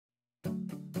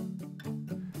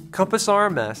Compass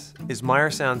RMS is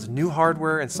Meyer Sound's new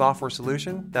hardware and software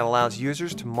solution that allows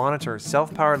users to monitor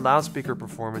self-powered loudspeaker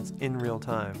performance in real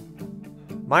time.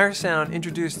 Meyer Sound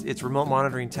introduced its remote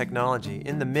monitoring technology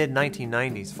in the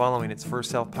mid-1990s following its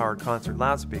first self-powered concert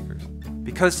loudspeakers.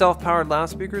 Because self-powered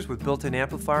loudspeakers with built-in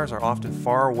amplifiers are often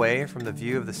far away from the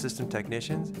view of the system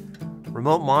technicians,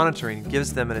 remote monitoring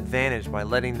gives them an advantage by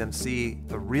letting them see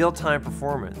the real-time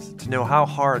performance to know how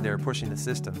hard they are pushing the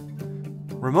system.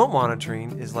 Remote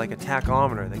monitoring is like a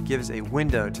tachometer that gives a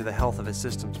window to the health of a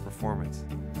system's performance.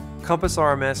 Compass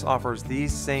RMS offers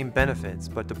these same benefits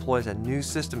but deploys a new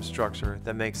system structure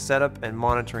that makes setup and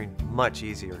monitoring much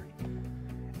easier.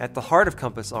 At the heart of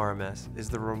Compass RMS is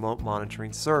the remote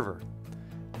monitoring server.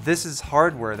 This is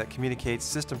hardware that communicates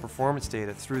system performance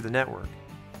data through the network.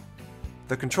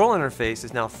 The control interface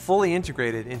is now fully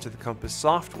integrated into the Compass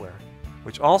software,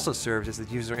 which also serves as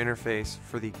the user interface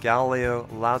for the Galileo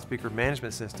loudspeaker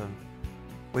management system.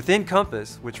 Within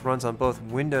Compass, which runs on both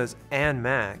Windows and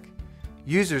Mac,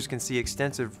 users can see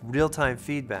extensive real-time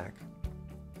feedback.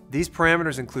 These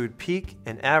parameters include peak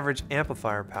and average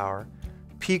amplifier power,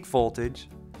 peak voltage,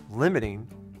 limiting,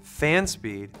 fan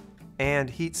speed,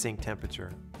 and heatsink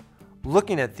temperature.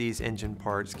 Looking at these engine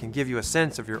parts can give you a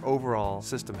sense of your overall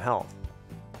system health.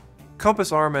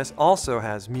 Compass RMS also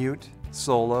has mute,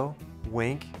 solo,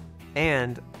 wink,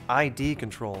 and ID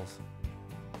controls.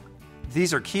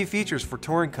 These are key features for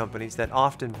touring companies that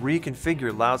often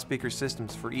reconfigure loudspeaker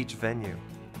systems for each venue.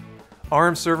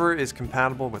 RMServer is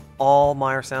compatible with all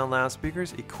Meyer Sound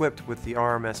loudspeakers equipped with the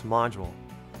RMS module.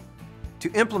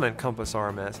 To implement Compass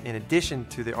RMS, in addition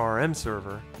to the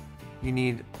RMServer, you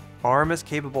need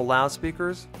RMS-capable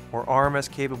loudspeakers or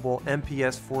RMS-capable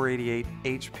MPS 488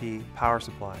 HP power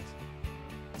supplies.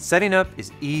 Setting up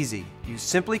is easy. You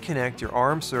simply connect your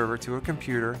RMServer to a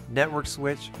computer, network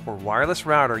switch, or wireless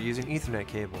router using Ethernet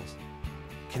cables.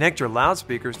 Connect your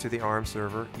loudspeakers to the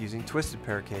RMServer using twisted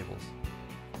pair cables.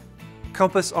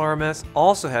 Compass RMS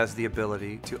also has the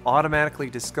ability to automatically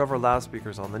discover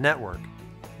loudspeakers on the network.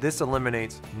 This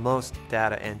eliminates most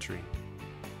data entry.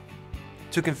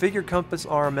 To configure Compass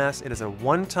RMS, it is a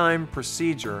one-time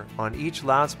procedure on each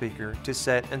loudspeaker to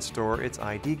set and store its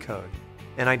ID code.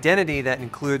 An identity that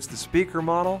includes the speaker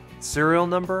model, serial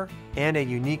number, and a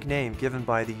unique name given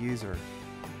by the user.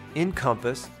 In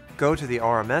Compass, go to the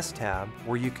RMS tab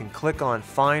where you can click on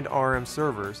Find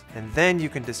RMServers, and then you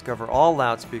can discover all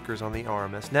loudspeakers on the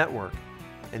RMS network.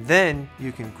 And then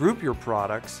you can group your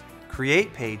products,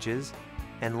 create pages,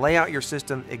 and lay out your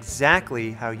system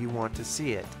exactly how you want to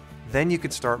see it. Then you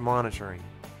can start monitoring.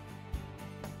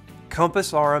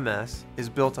 Compass RMS is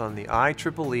built on the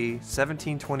IEEE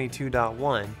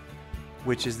 1722.1,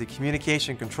 which is the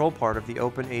communication control part of the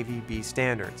Open AVB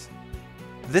standards.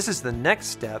 This is the next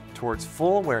step towards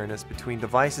full awareness between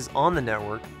devices on the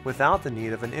network without the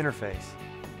need of an interface.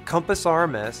 Compass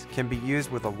RMS can be used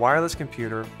with a wireless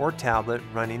computer or tablet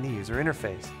running the user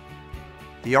interface.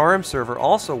 The RMServer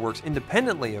also works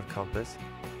independently of Compass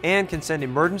and can send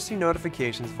emergency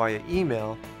notifications via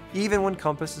email even when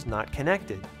Compass is not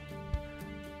connected.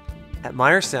 At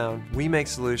Meyer Sound, we make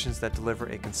solutions that deliver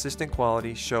a consistent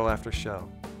quality show after show.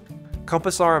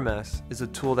 Compass RMS is a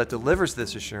tool that delivers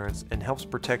this assurance and helps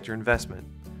protect your investment.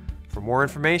 For more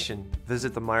information,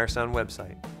 visit the Meyer Sound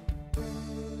website.